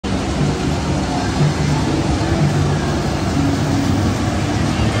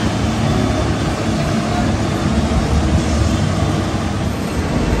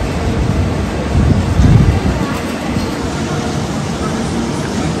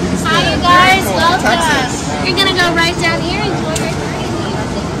go right down here and enjoy your journey.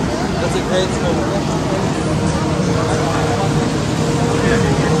 That's a great school.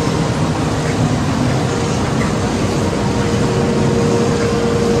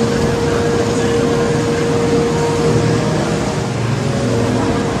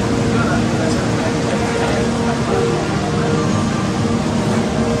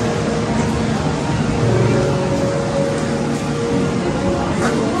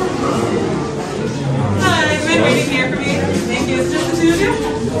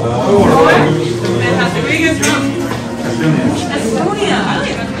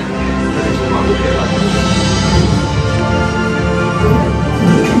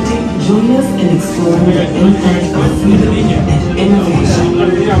 Join us in exploring the impact of freedom and innovation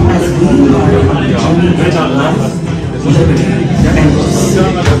as we embark on a journey into life, liberty, and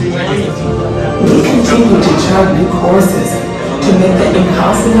pursuit. We continue to chart new courses to make the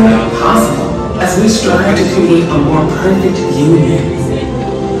impossible possible as we strive to create a more perfect union.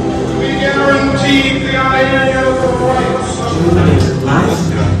 We guarantee the idea of rights. Life,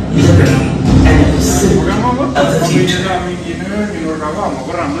 liberty, and pursuit of the future.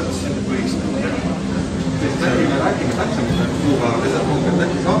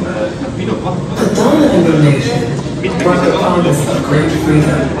 The dawn of information brought the promise of great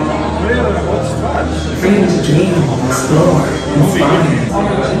freedom. Freedom to dream, explore, inspire.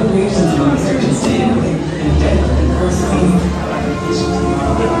 Generations of researchers to innovate, endeavor, and persevere.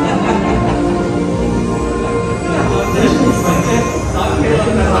 Vision is my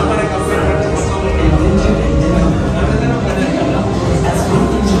as we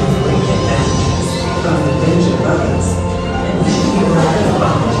enjoy great advantages from the venture brothers, and we should be proud of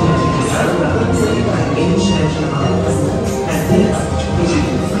opportunity to celebrate by intentional opposites as this tradition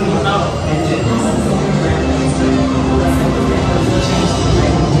of freedom and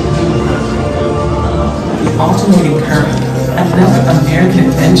the alternating current, another American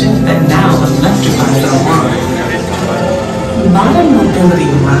invention that now electrifies our world. Modern mobility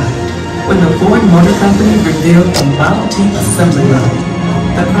arrived when the Ford Motor Company revealed a Model T assembly line.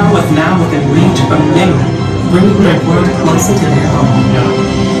 The car was now within reach from many, bringing their world closer to their home.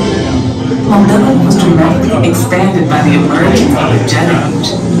 Mobility was dramatically expanded by the emergence of the jet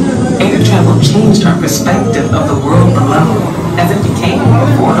age. Air travel changed our perspective of the world below as it became more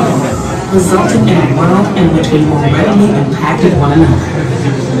affordable, resulting in a world in which we more readily impacted one another.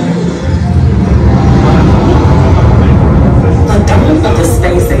 The dawn of the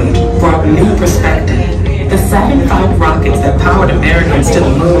space age brought new perspective. The Saturn V rockets that powered Americans to the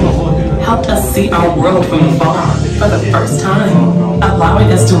moon helped us see our world from afar for the first time,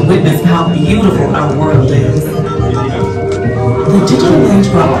 allowing us to witness how beautiful our world is. The digital age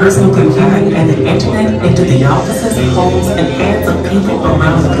brought personal computing and the internet into the offices, homes, and hands of people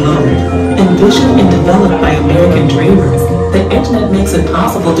around the globe. Envisioned and developed by American dreamers, the internet makes it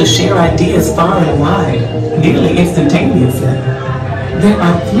possible to share ideas far and wide, nearly instantaneously. There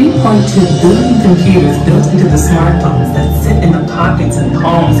are 3.2 billion computers built into the smartphones that sit in the pockets and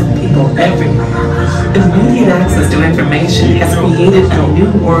palms of people everywhere. Immediate access to information has created a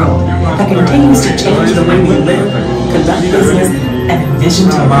new world that continues to change the way we live, conduct business, and envision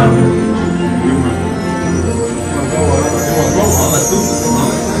tomorrow.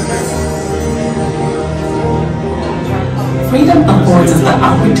 Freedom affords us the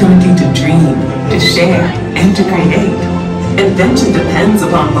opportunity to dream, to share, and to create. Invention depends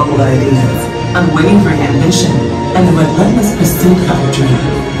upon bold ideas, unwavering ambition, and the relentless pursuit of a dream.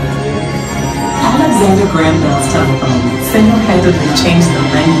 Alexander Graham Bell's telephone single-handedly changed the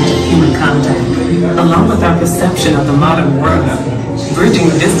language of human contact, along with our perception of the modern world, bridging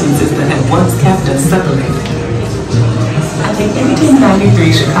distances that had once kept us separated. At the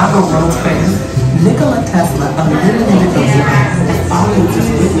 1893 Chicago World's Fair, Nikola Tesla illuminated the world as audiences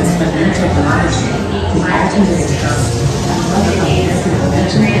witnessed the new technology, the alternating current.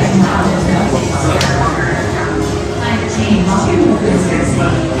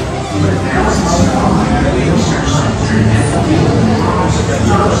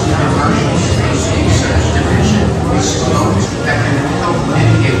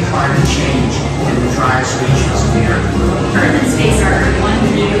 Climate change and the dry regions of the Earth. Earth and space are one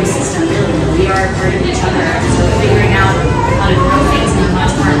ecosystem, really. We are part of each other. So figuring out how to grow things in a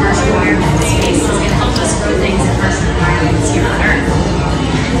much more harsh environment in space is going to help us grow things in harsh environments here on Earth.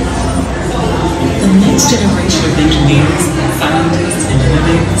 The next generation of engineers, scientists, and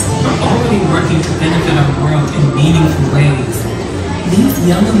innovators are already working to benefit our world in meaningful ways. These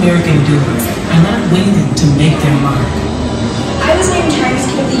young American doers are not waiting to make their mark. I was named Chinese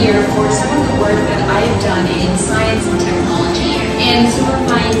Kid of the Year for some of the work that I have done in science and technology. And some of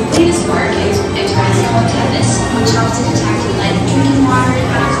my latest work is called Tevis, which helps to detect lead in drinking water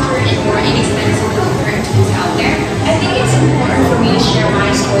faster and more inexpensive alternatives out there. I think it's important for me to share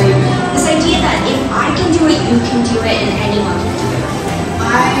my story. This idea that if I can do it, you can do it, and anyone can do it.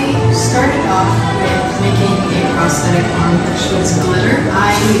 I started off with making a prosthetic arm which was glitter.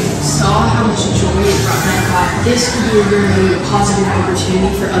 I saw how much joy it brought, and I thought this could be a really positive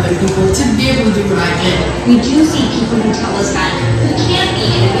opportunity for other people to be able to do what I did. We do see people who tell us that we can't be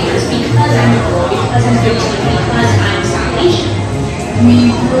innovators because I'm a girl, because I'm Filipino, because I'm South Asian.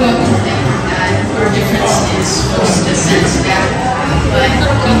 We grew up to think that our difference is supposed to set us back, but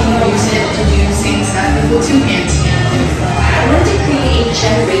we can use it to do things that people too can't do. I wanted to create a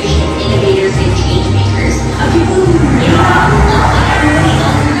generation of innovators and change makers, of people who really love everybody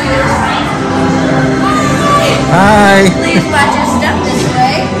else in computer science. Hi. Please watch your stuff this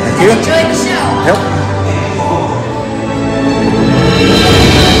way and enjoy the show. Yep.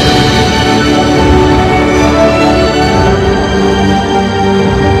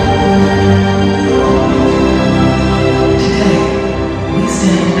 Today, we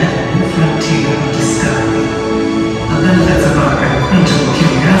stand at a new frontier of discovery. The benefits of our unquenchable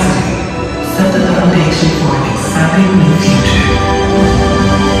curiosity set the foundation for an exciting new future.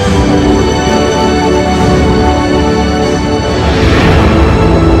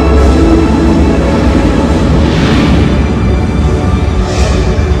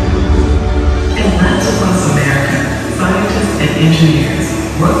 In labs across America, scientists and engineers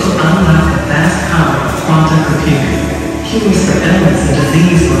work to unlock the vast power of quantum computing. Cures for illness and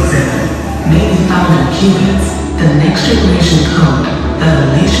disease, for example, may be found in qubits, the next generation code that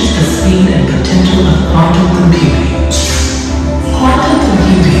unleashes the speed and potential of quantum computing. Quantum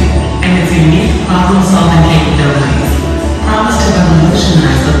computing and its unique problem-solving capabilities promise to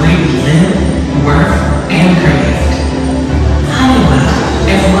revolutionize the way we live, work, and create. Honeywell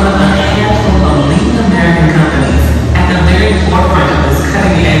is one of a handful of leading American companies at the very forefront of this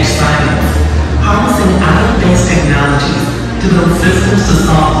cutting-edge science, harnessing ion-based technologies to build systems to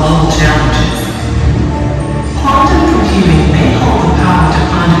solve global challenges. Quantum computing may hold the power to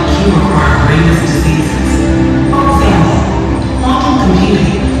find a cure for our greatest diseases. For example, quantum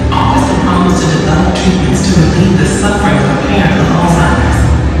computing offers the promise to develop treatments to relieve the suffering of a parent with Alzheimer's,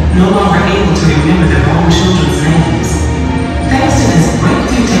 no longer able to remember their own children's names. Thanks to this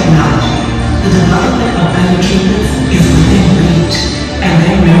breakthrough technology, the development of better treatments is within reach, and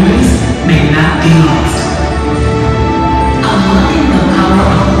their memories may not be lost. Unlocking the power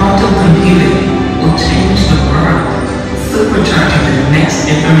of quantum computing will change the world, supercharging the next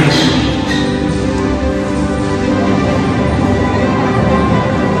information age.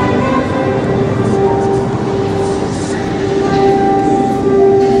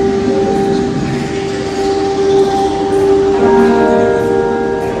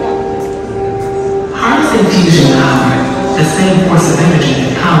 Harnessing fusion power, the same force of energy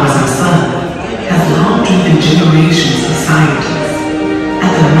that powers our sun, has long driven generations of scientists.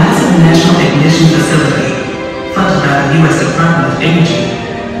 At the massive National Ignition Facility, funded by the U.S. Department of Energy,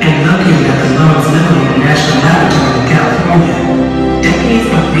 and located at the Lawrence Livermore National Laboratory in California, decades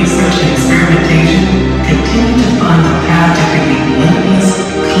of research and experimentation continue to find the path to create limitless,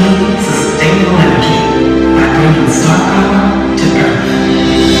 clean, sustainable energy by bringing star power to Earth.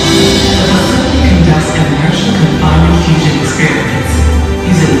 The facility conducts inertial confinement fusion experiments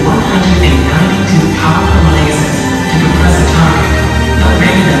using 192 powerful lasers to compress a target no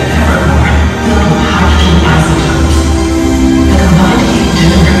greater than peppercorn filled with hydrogen isotopes. The combined heat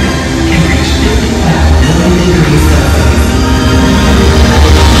generated can reach 55 million degrees Celsius.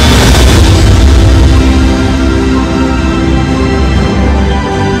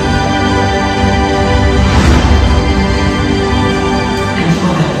 And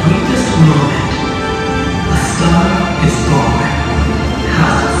for that briefest moment, a star is born,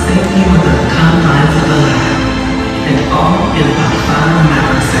 housed safely within the confines of the lab, and all in about 5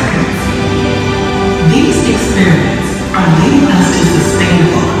 microseconds. These experiments are leading us to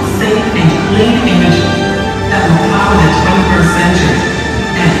sustainable, safe, and clean energy that will power the 21st century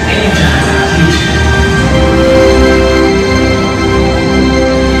and energize our future.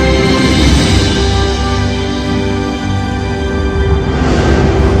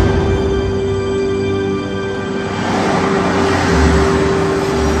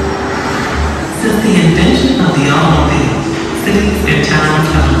 Since the invention of the automobile, cities and towns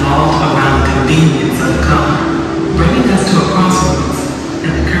have evolved around the convenience of the car, bringing us to a crossroads in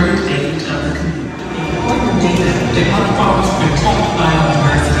the current age of the computer. Important data developed farmers were taught by our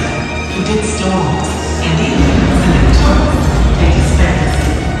university, predict storms, and even send tourists into space.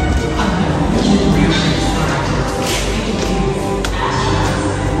 A new generation of scientists, engineers, astronauts,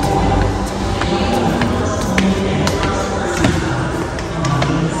 and more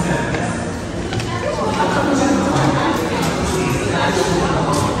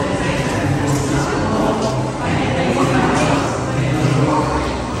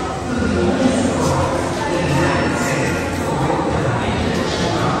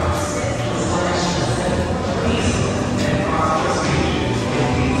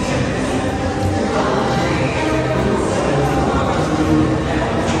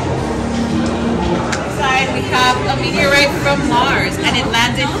a meteorite from Mars, and it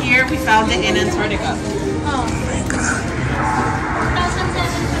landed here. We found it in Antarctica. Oh my God.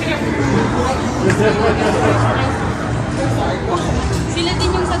 2007. Sila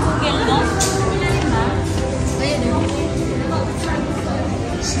din yung sa Google, no? Ayun yun.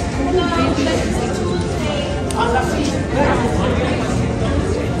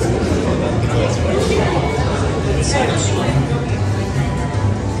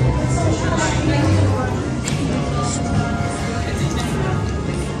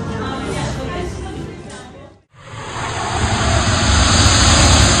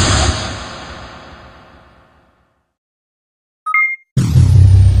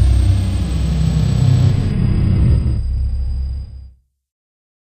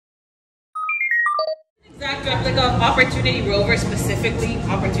 Exact replica of Opportunity rover, specifically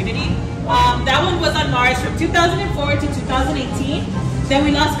Opportunity. That one was on Mars from 2004 to 2018. Then we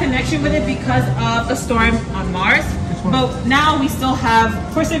lost connection with it because of a storm on Mars. But now we still have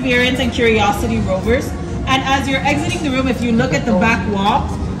Perseverance and Curiosity rovers. And as you're exiting the room, if you look at the back wall,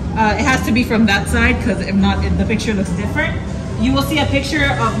 it has to be from that side because if not, the picture looks different. You will see a picture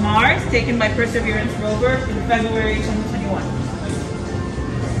of Mars taken by Perseverance rover in February 2021.